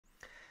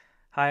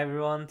Hi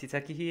everyone,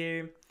 Titeki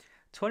here.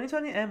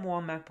 2020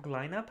 M1 MacBook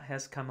lineup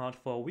has come out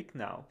for a week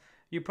now.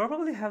 You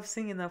probably have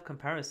seen enough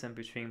comparison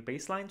between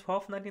baseline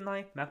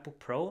 $1299 MacBook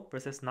Pro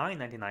versus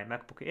 $999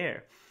 MacBook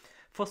Air.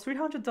 For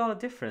 $300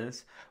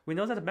 difference, we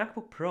know that the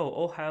MacBook Pro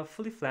all have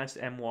fully fledged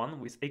M1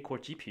 with 8-core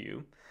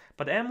GPU,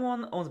 but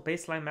M1 on the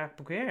baseline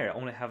MacBook Air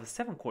only have a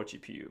 7-core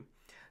GPU.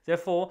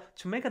 Therefore,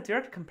 to make a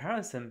direct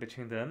comparison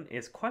between them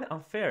is quite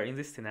unfair in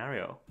this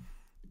scenario.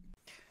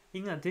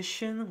 In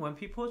addition, when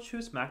people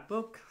choose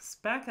MacBook,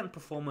 spec and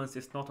performance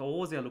is not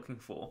all they are looking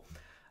for.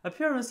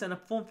 Appearance and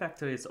form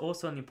factor is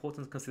also an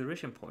important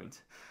consideration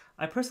point.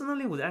 I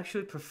personally would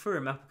actually prefer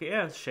MacBook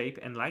Air's shape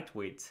and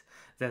lightweight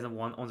than the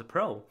one on the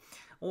Pro.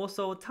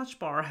 Also, Touch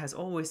Bar has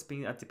always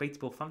been a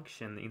debatable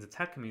function in the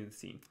tech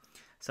community.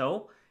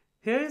 So,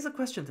 here is a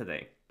question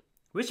today.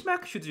 Which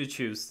Mac should you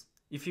choose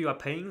if you are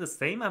paying the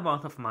same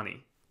amount of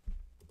money?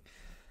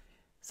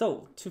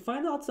 So, to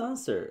find out the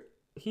answer,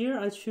 here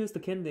I choose the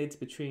candidates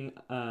between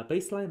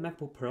baseline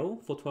MacBook Pro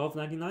for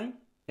 $1299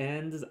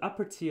 and the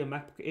upper tier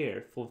MacBook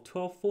Air for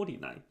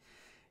 $1249.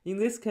 In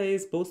this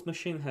case, both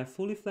machines have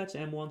fully fledged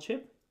M1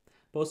 chip,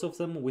 both of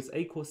them with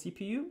 8-core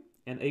CPU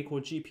and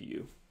 8-core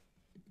GPU.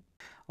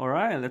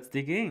 Alright, let's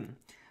dig in.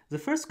 The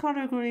first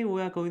category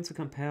we are going to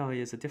compare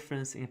is the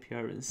difference in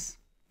appearance.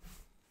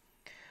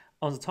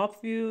 On the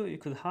top view, you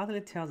could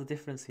hardly tell the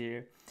difference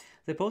here.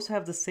 They both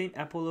have the same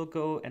Apple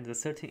logo and the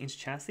 13-inch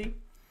chassis.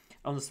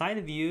 On the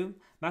side view,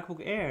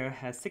 MacBook Air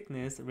has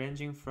thickness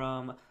ranging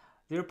from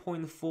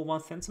 0.41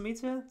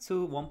 cm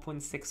to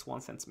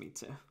 1.61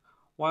 cm,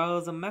 while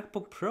the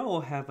MacBook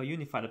Pro have a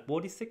unified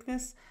body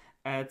thickness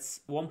at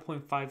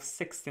 1.56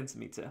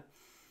 cm.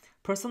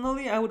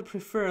 Personally, I would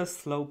prefer a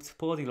sloped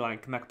body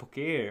like MacBook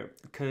Air,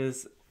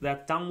 because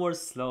that downward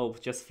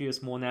slope just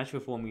feels more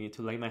natural for me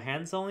to lay my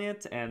hands on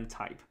it and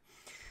type.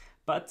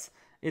 But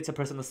it's a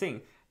personal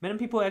thing. Many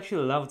people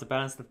actually love the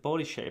balanced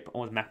body shape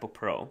on the MacBook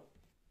Pro.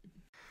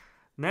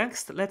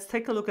 Next, let's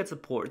take a look at the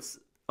ports.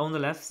 On the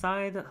left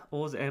side,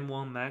 all the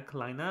M1 Mac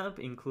lineup,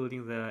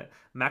 including the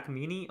Mac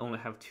Mini, only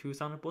have 2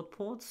 Thunderbolt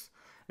ports.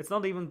 It's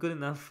not even good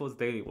enough for the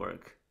daily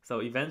work, so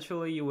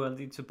eventually you will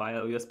need to buy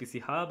a USB-C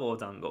hub or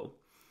dongle.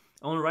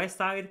 On the right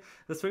side,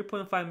 the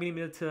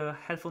 3.5mm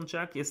headphone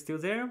jack is still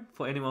there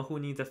for anyone who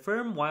needs a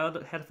firm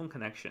wired headphone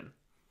connection.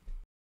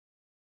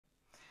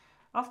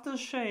 After the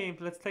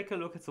shape, let's take a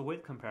look at the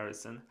weight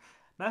comparison.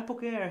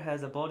 MacBook Air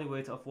has a body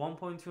weight of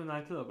 1.29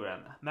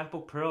 kg.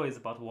 MacBook Pro is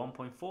about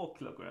 1.4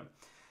 kg.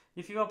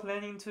 If you are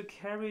planning to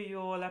carry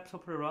your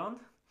laptop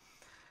around,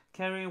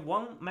 carrying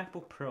one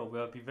MacBook Pro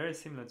will be very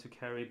similar to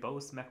carry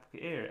both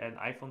MacBook Air and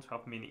iPhone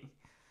 12 mini.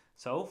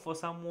 So for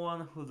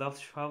someone who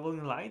loves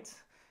traveling light,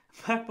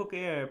 MacBook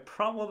Air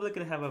probably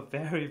gonna have a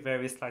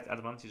very slight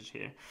advantage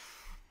here.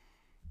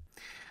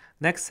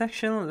 Next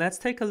section, let's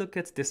take a look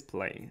at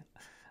display.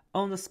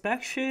 On the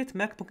spec sheet,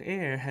 MacBook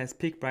Air has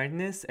peak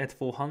brightness at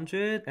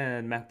 400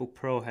 and MacBook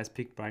Pro has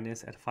peak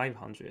brightness at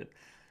 500.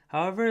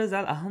 However,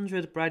 that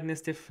 100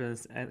 brightness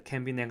difference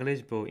can be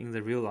negligible in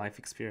the real-life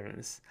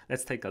experience.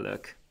 Let's take a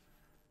look.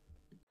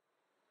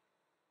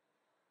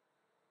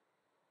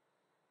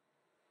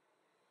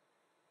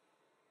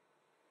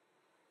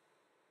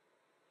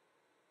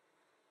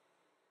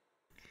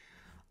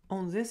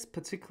 On this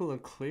particular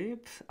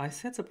clip, I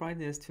set the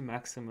brightness to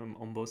maximum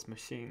on both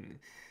machines.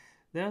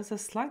 There's a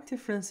slight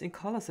difference in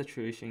color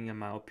saturation in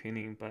my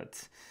opinion,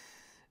 but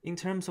in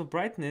terms of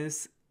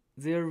brightness,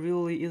 there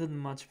really isn't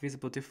much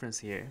visible difference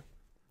here.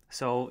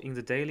 So in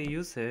the daily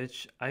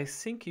usage, I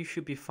think you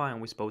should be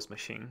fine with both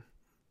machines.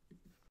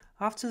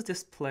 After the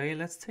display,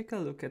 let's take a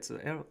look at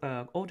the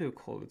audio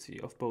quality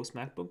of both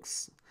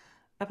MacBooks.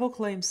 Apple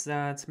claims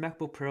that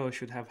MacBook Pro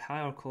should have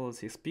higher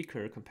quality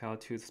speaker compared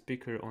to the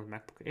speaker on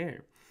MacBook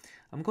Air.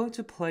 I'm going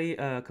to play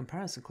a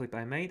comparison clip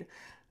I made.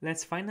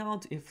 Let's find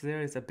out if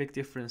there is a big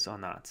difference or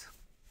not.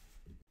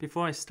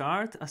 Before I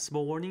start, a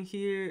small warning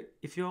here.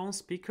 If you're on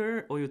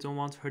speaker or you don't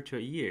want to hurt your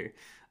ear,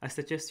 I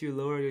suggest you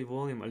lower your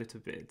volume a little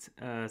bit.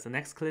 The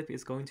next clip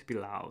is going to be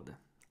loud.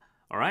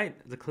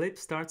 Alright, the clip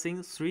starts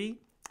in 3,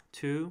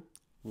 2,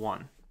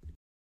 1.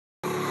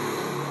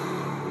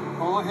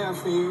 All I have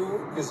for you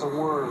is a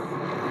word.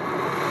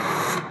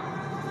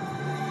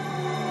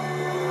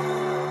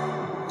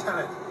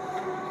 Tenant.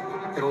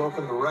 It'll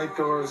open the right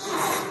doors.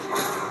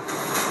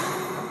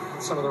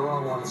 Some of the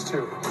wrong ones,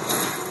 too.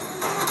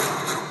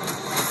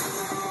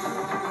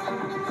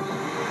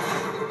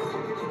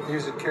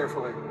 Use it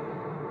carefully.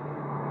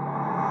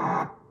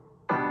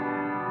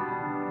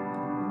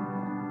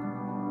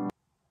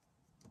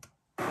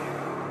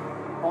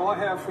 All I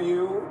have for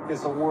you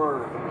is a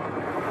word.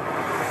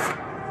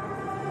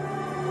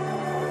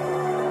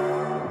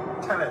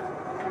 Tenant.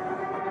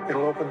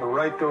 It'll open the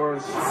right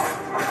doors.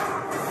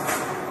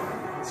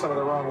 Some of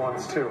the wrong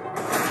ones, too.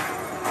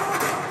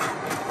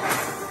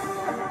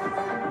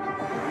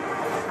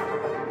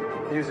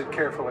 Use it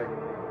carefully.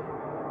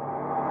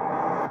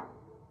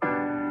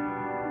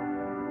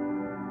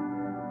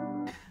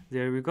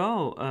 There we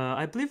go.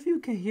 I believe you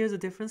can hear the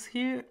difference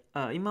here.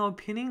 In my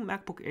opinion,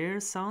 MacBook Air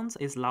sound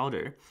is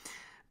louder.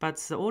 but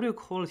the audio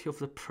quality of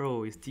the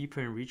Pro is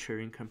deeper and richer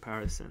in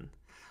comparison.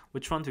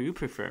 Which one do you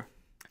prefer?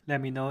 Let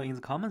me know in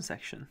the comment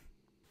section.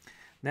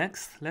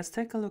 Next, let's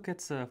take a look at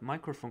the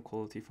microphone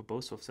quality for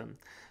both of them.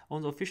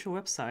 On the official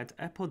website,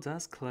 Apple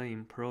does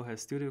claim Pro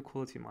has studio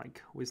quality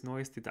mic with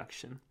noise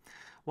detection,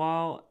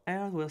 while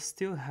Air will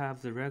still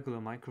have the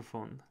regular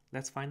microphone.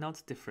 Let's find out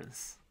the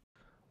difference.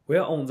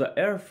 We're on the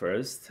Air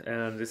first,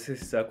 and this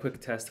is a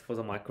quick test for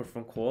the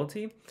microphone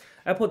quality.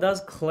 Apple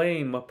does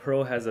claim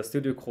Pro has a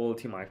studio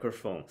quality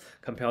microphone,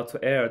 compared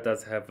to Air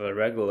does have a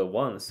regular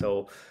one,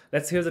 so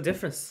let's hear the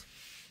difference.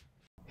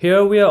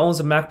 Here we are on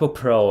the MacBook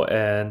Pro,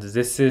 and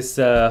this is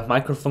a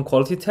microphone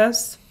quality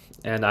test,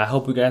 and I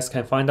hope you guys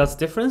can find out the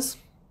difference.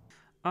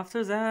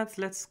 After that,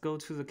 let's go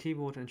to the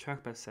keyboard and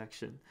trackpad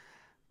section.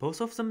 Both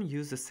of them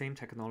use the same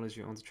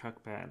technology on the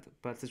trackpad,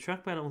 but the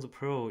trackpad on the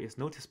Pro is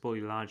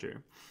noticeably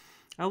larger.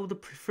 I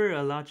would prefer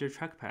a larger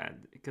trackpad,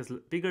 because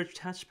bigger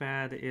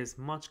touchpad is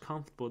much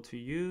comfortable to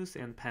use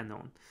and pen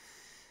on.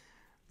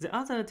 The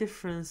other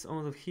difference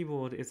on the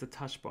keyboard is the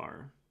touch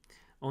bar.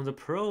 On the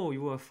Pro,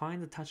 you will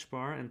find the touch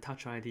bar and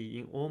Touch ID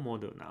in all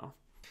models now.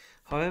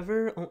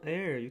 However, on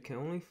Air, you can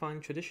only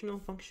find traditional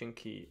function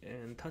key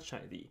and Touch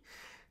ID.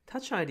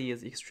 Touch ID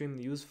is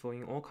extremely useful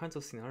in all kinds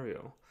of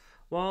scenarios,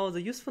 while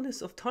the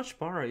usefulness of touch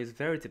bar is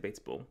very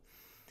debatable.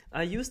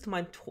 I used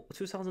my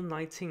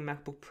 2019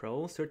 MacBook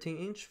Pro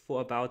 13-inch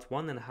for about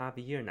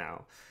 1.5 years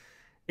now.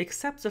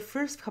 Except the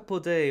first couple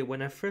of days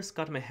when I first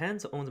got my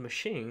hands on the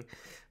machine,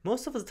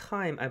 most of the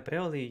time I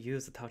barely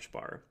use the touch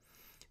bar.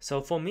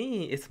 So for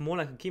me, it's more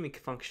like a gimmick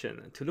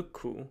function to look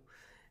cool.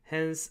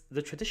 Hence,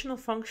 the traditional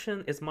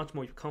function is much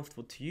more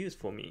comfortable to use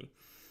for me.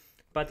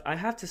 But I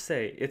have to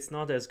say, it's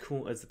not as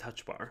cool as the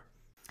touch bar.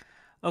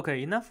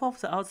 Okay, enough of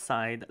the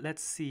outside,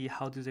 let's see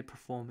how do they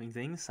perform in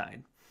the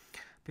inside.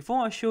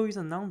 Before I show you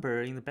the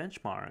number in the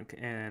benchmark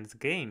and the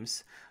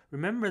games,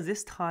 remember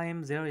this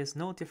time there is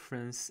no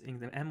difference in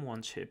the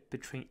M1 chip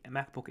between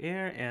MacBook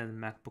Air and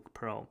MacBook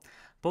Pro.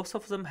 Both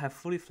of them have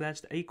fully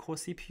fledged 8-core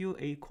CPU,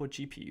 8-core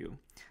GPU.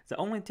 The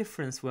only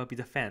difference will be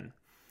the fan.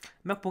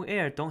 MacBook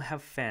Air don't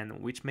have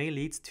fan, which may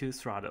lead to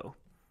throttle.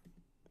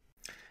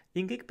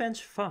 In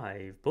Geekbench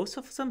 5, both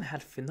of them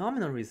had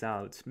phenomenal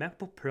results.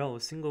 MacBook Pro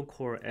single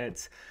core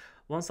at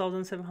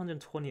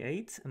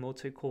 1728 and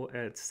multi-core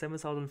at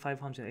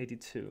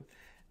 7582.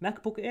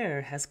 MacBook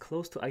Air has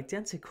close to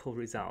identical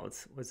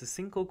results with a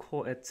single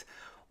core at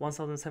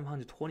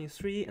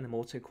 1723 and a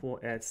multi-core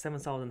at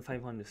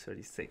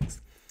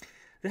 7536.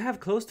 They have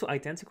close to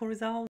identical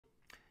results.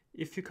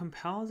 If you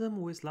compare them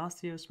with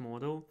last year's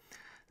model,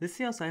 this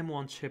year's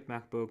M1 chip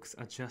MacBooks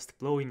are just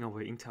blowing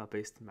away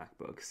Intel-based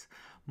MacBooks.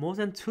 More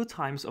than 2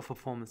 times of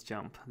performance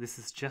jump. This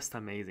is just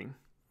amazing.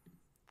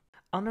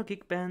 Under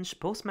Geekbench,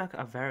 both Mac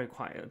are very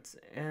quiet,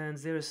 and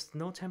there is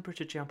no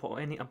temperature jump or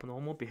any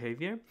abnormal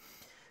behavior.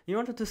 In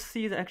order to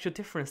see the actual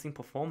difference in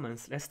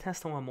performance, let's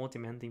test on a more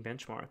demanding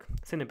benchmark,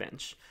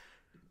 Cinebench.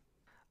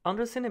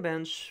 Under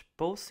Cinebench,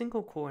 both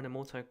single-core and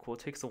multi-core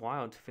takes a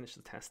while to finish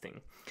the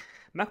testing.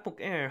 MacBook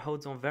Air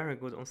holds on very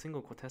good on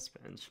single-core test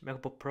bench.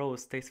 MacBook Pro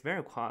stays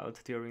very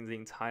quiet during the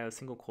entire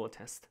single-core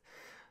test.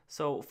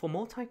 So for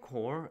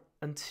multi-core,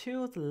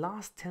 until the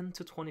last 10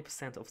 to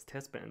 20% of the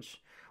test bench,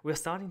 we're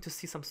starting to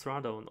see some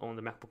throttle on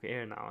the MacBook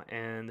Air now,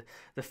 and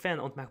the fan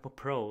on MacBook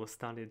Pro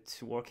started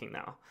to working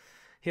now.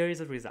 Here is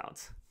the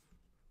results.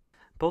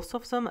 Both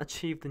of them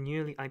achieved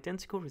nearly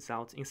identical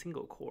results in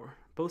single core.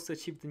 Both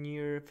achieved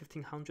near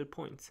 1500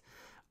 points.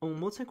 On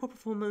multi-core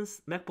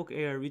performance, MacBook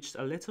Air reached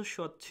a little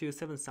short to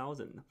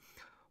 7000.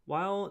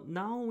 While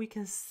now we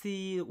can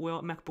see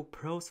where MacBook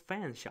Pro's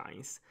fan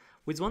shines.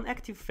 With one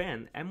active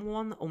fan,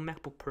 M1 on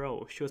MacBook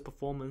Pro shows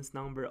performance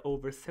number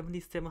over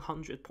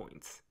 7700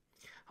 points.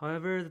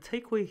 However, the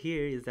takeaway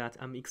here is that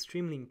I'm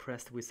extremely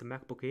impressed with the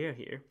MacBook Air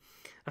here.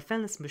 A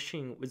fanless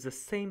machine with the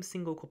same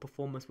single-core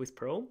performance with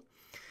Pro,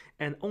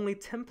 and only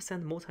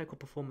 10% multi-core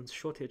performance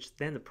shortage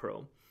than the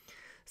Pro.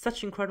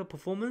 Such incredible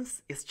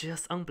performance is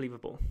just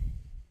unbelievable.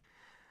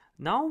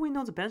 Now we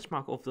know the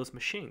benchmark of those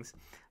machines.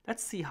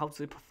 Let's see how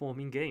they perform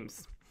in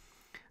games.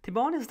 To be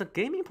honest, the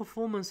gaming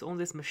performance on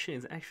this machine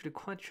is actually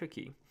quite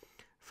tricky.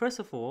 First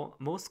of all,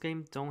 most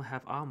games don't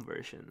have ARM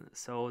version,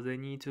 so they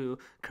need to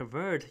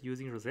convert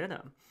using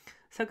Rosetta.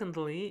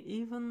 Secondly,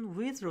 even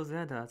with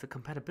Rosetta, the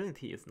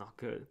compatibility is not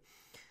good.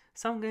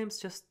 Some games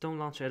just don't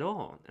launch at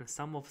all, and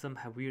some of them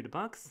have weird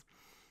bugs.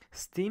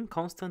 Steam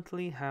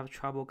constantly have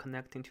trouble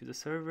connecting to the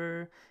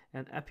server,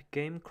 and Epic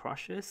Game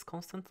crashes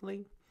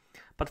constantly.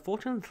 But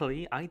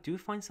fortunately, I do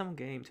find some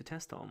games to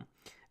test on,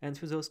 and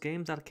to those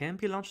games that can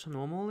be launched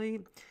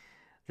normally,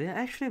 they are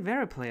actually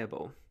very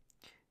playable.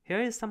 Here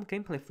is some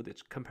gameplay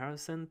footage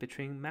comparison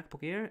between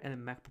MacBook Air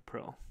and MacBook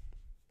Pro.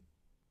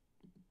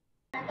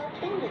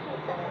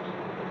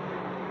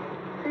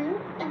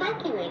 Crew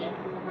evacuated.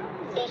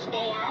 Station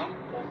AI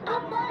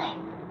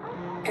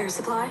offline. Air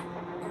supply?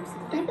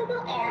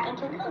 Breathable air and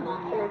Tacoma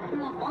for a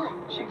crew of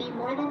 1 should be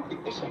more than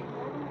sufficient.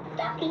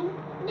 Docking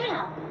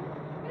now.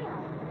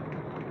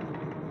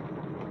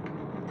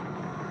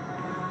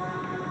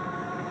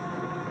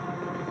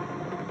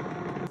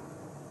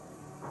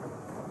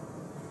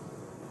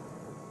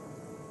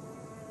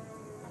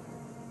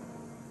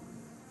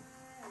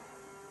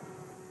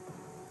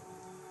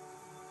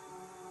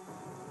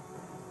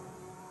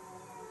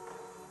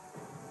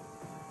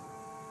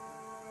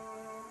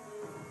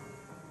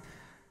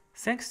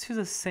 Thanks to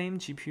the same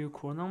GPU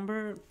core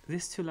number,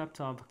 these two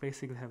laptops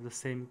basically have the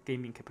same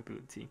gaming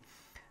capability.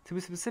 To be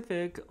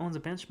specific, on the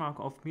benchmark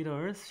of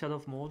Middle-earth Shadow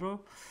of Mordor,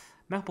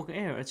 MacBook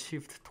Air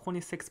achieved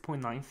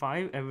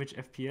 26.95 average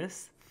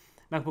FPS,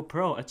 MacBook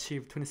Pro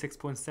achieved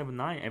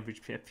 26.79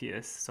 average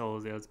FPS, so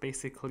there's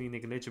basically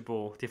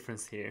negligible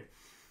difference here.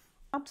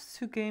 Comes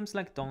to games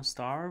like Don't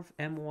Starve,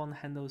 M1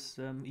 handles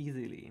them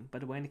easily,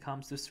 but when it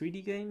comes to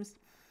 3D games,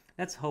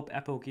 let's hope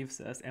Apple gives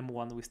us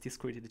M1 with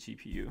discrete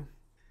GPU.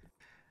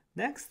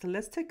 Next,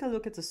 let's take a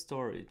look at the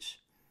storage,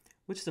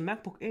 which the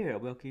MacBook Air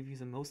will give you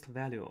the most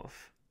value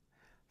of.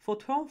 For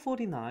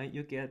 $1249,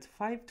 you get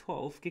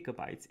 512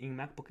 GB in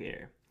MacBook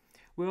Air,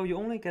 while you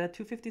only get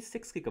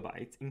 256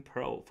 GB in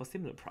Pro for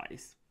similar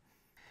price.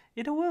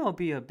 It will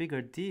be a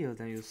bigger deal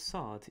than you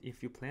thought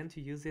if you plan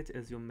to use it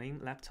as your main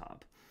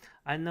laptop.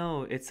 I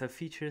know it's a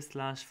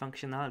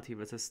feature/functionality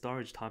versus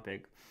storage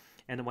topic,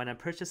 and when I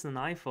purchase an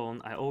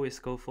iPhone, I always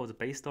go for the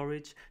base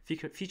storage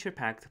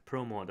feature-packed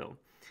Pro model,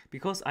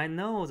 because I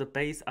know the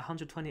base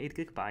 128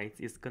 GB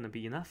is gonna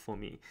be enough for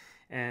me,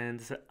 and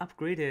the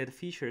upgraded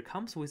feature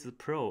comes with the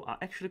Pro are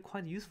actually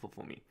quite useful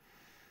for me.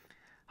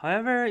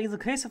 However, in the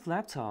case of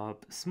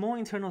laptop, small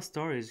internal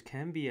storage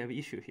can be an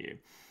issue here.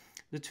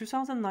 The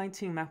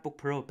 2019 MacBook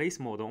Pro base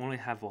model only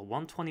have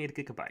 128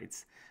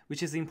 GB,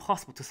 which is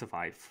impossible to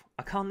survive.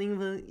 I can't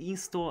even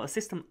install a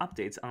system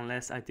update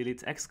unless I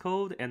delete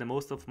Xcode and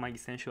most of my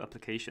essential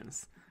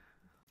applications.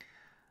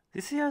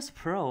 This year's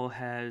Pro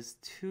has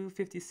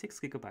 256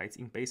 GB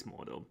in base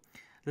model.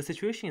 The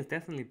situation is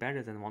definitely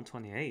better than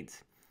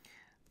 128.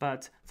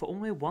 But for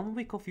only 1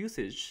 week of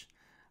usage,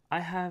 I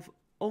have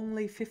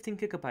only 15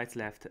 GB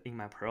left in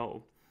my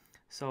Pro.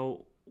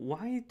 So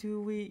why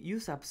do we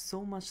use up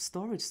so much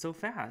storage so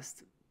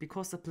fast?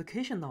 Because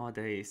applications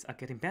nowadays are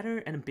getting better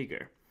and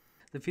bigger.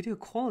 The video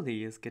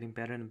quality is getting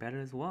better and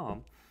better as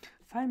well.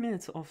 5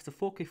 minutes of the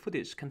 4K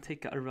footage can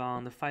take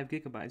around 5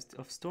 GB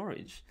of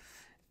storage.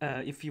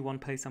 If you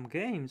want to play some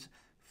games,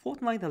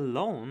 Fortnite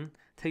alone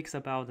takes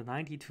about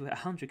 90 to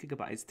 100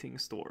 GB to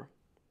install.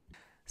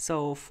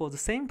 So for the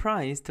same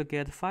price, to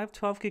get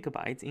 512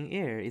 GB in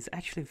Air is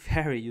actually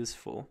very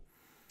useful.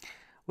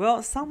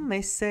 Well, some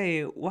may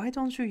say, why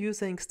don't you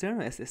use an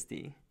external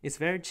SSD? It's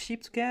very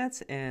cheap to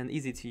get and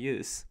easy to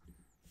use.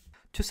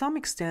 To some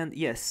extent,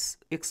 yes,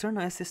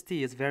 external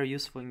SSD is very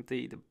useful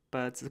indeed,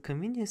 but the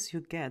convenience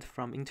you get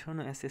from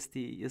internal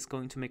SSD is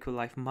going to make your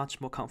life much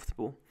more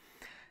comfortable.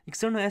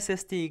 External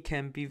SSD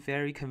can be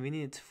very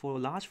convenient for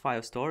large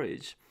file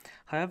storage.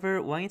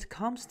 However, when it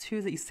comes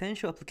to the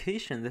essential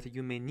application that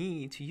you may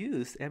need to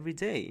use every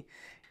day,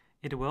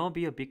 it will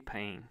be a big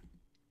pain.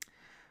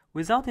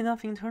 Without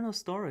enough internal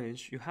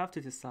storage, you have to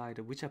decide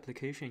which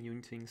application you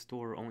need to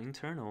install on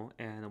internal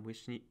and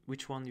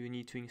which one you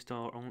need to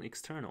install on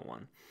external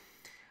one.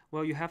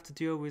 Well, you have to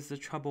deal with the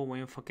trouble when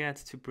you forget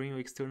to bring your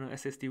external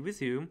SSD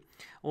with you.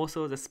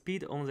 Also, the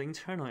speed on the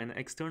internal and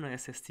external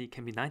SSD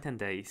can be night and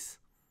days.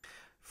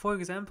 For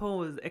example,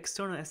 the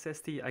external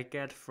SSD I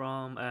get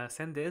from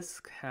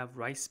SanDisk have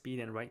write speed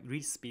and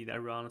read speed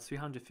around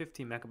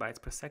 350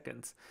 megabytes per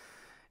second.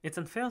 It's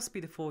unfair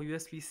speed for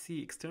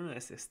USB-C external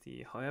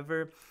SSD.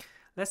 However,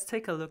 let's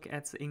take a look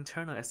at the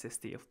internal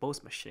SSD of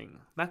both machines.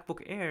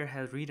 MacBook Air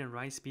has read and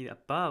write speed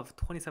above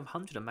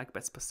 2700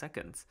 megabytes per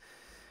second.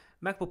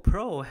 MacBook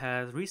Pro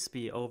has read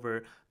speed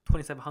over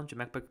 2700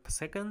 megabytes per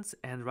second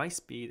and write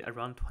speed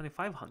around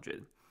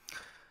 2500.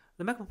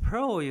 The MacBook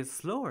Pro is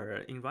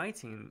slower in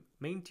writing,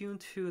 mainly due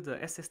to the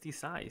SSD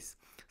size.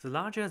 The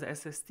larger the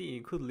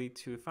SSD could lead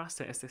to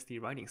faster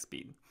SSD writing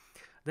speed.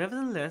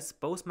 Nevertheless,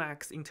 both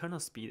Mac's internal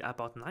speed are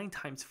about 9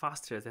 times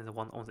faster than the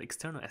one on the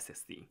external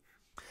SSD.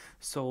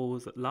 So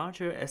the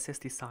larger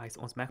SSD size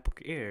on the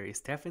MacBook Air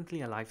is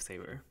definitely a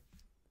lifesaver.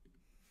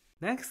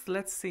 Next,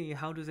 let's see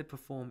how do they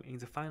perform in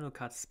the Final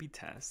Cut speed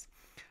test.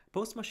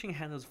 Both machines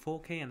handles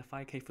 4K and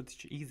 5K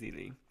footage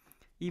easily.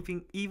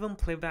 Even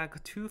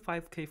playback 2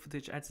 5K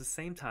footage at the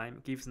same time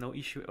gives no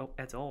issue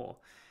at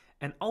all.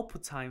 And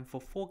output time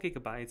for 4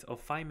 GB of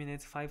 5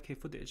 minutes 5K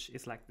footage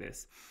is like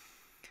this.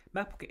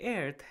 MacBook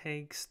Air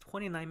takes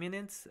 29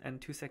 minutes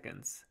and 2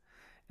 seconds,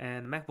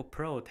 and MacBook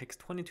Pro takes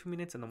 22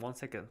 minutes and 1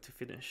 second to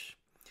finish,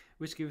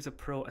 which gives the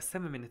Pro a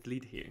 7-minute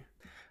lead here.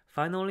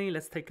 Finally,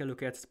 let's take a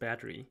look at its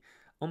battery.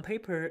 On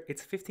paper,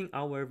 it's 15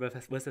 hour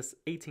versus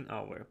 18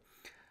 hour.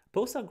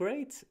 Both are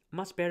great,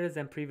 much better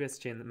than previous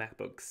gen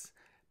MacBooks.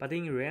 But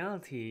in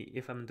reality,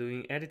 if I'm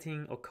doing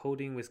editing or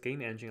coding with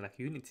game engine like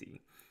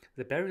Unity,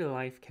 the battery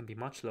life can be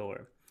much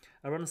lower,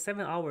 around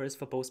 7 hours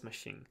for both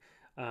machines,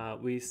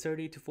 with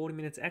 30 to 40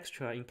 minutes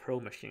extra in Pro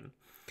machine.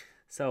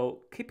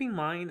 So keep in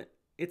mind,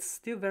 it's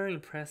still very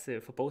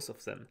impressive for both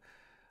of them.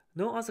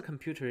 No other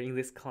computer in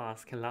this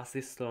class can last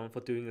this long for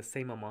doing the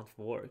same amount of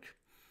work.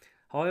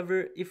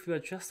 However, if you are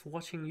just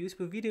watching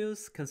YouTube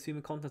videos,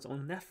 consuming content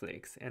on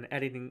Netflix, and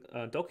editing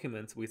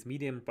documents with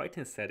medium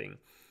brightness setting,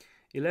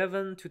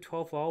 11 to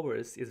 12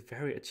 hours is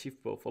very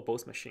achievable for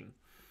both machines.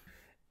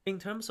 In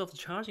terms of the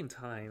charging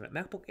time,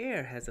 MacBook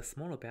Air has a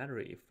smaller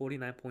battery,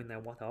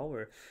 49.9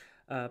 watt-hour.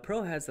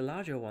 Pro has a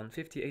larger one,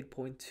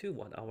 58.2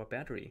 watt-hour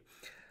battery.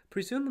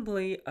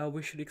 Presumably,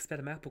 we should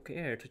expect MacBook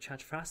Air to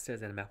charge faster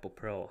than MacBook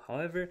Pro.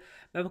 However,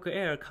 MacBook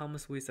Air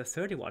comes with a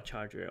 30-watt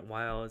charger,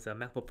 while the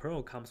MacBook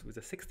Pro comes with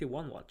a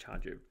 61-watt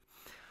charger.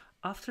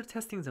 After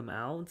testing them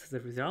out, the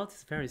result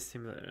is very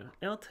similar.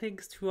 Air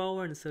takes 2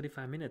 hours and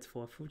 35 minutes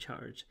for a full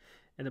charge,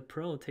 and the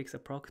Pro takes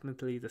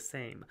approximately the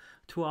same,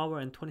 2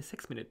 hours and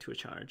 26 minutes to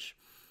charge.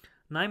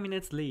 9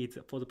 minutes lead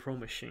for the Pro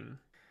machine.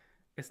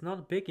 It's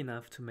not big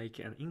enough to make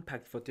an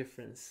impactful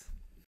difference.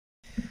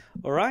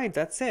 Alright,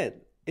 that's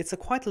it. It's a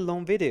quite a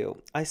long video.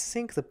 I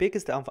think the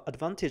biggest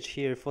advantage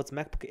here for the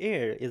MacBook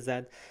Air is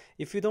that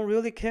if you don't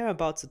really care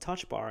about the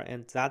touch bar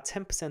and that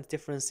 10%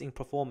 difference in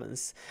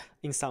performance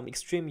in some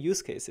extreme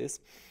use cases,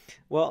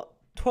 well,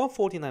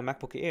 $1,249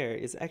 MacBook Air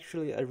is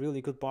actually a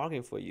really good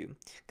bargain for you.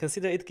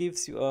 Consider it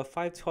gives you a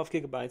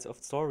 512GB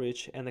of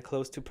storage and a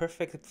close to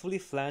perfect fully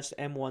fledged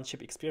M1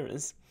 chip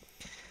experience.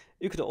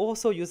 You could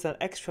also use that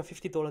extra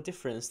 $50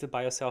 difference to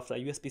buy yourself a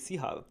USB-C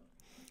hub.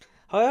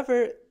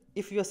 However,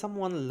 if you are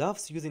someone who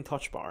loves using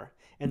Touch Bar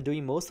and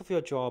doing most of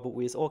your job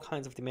with all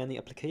kinds of demanding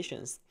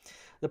applications,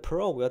 the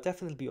Pro will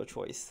definitely be your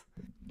choice.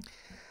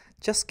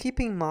 Just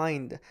keep in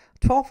mind,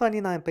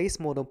 $1,299 base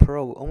model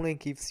Pro only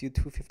gives you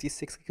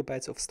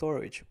 256GB of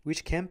storage,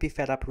 which can be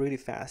fed up really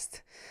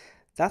fast.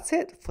 That's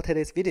it for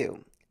today's video.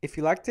 If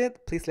you liked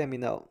it, please let me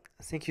know.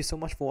 Thank you so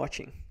much for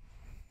watching.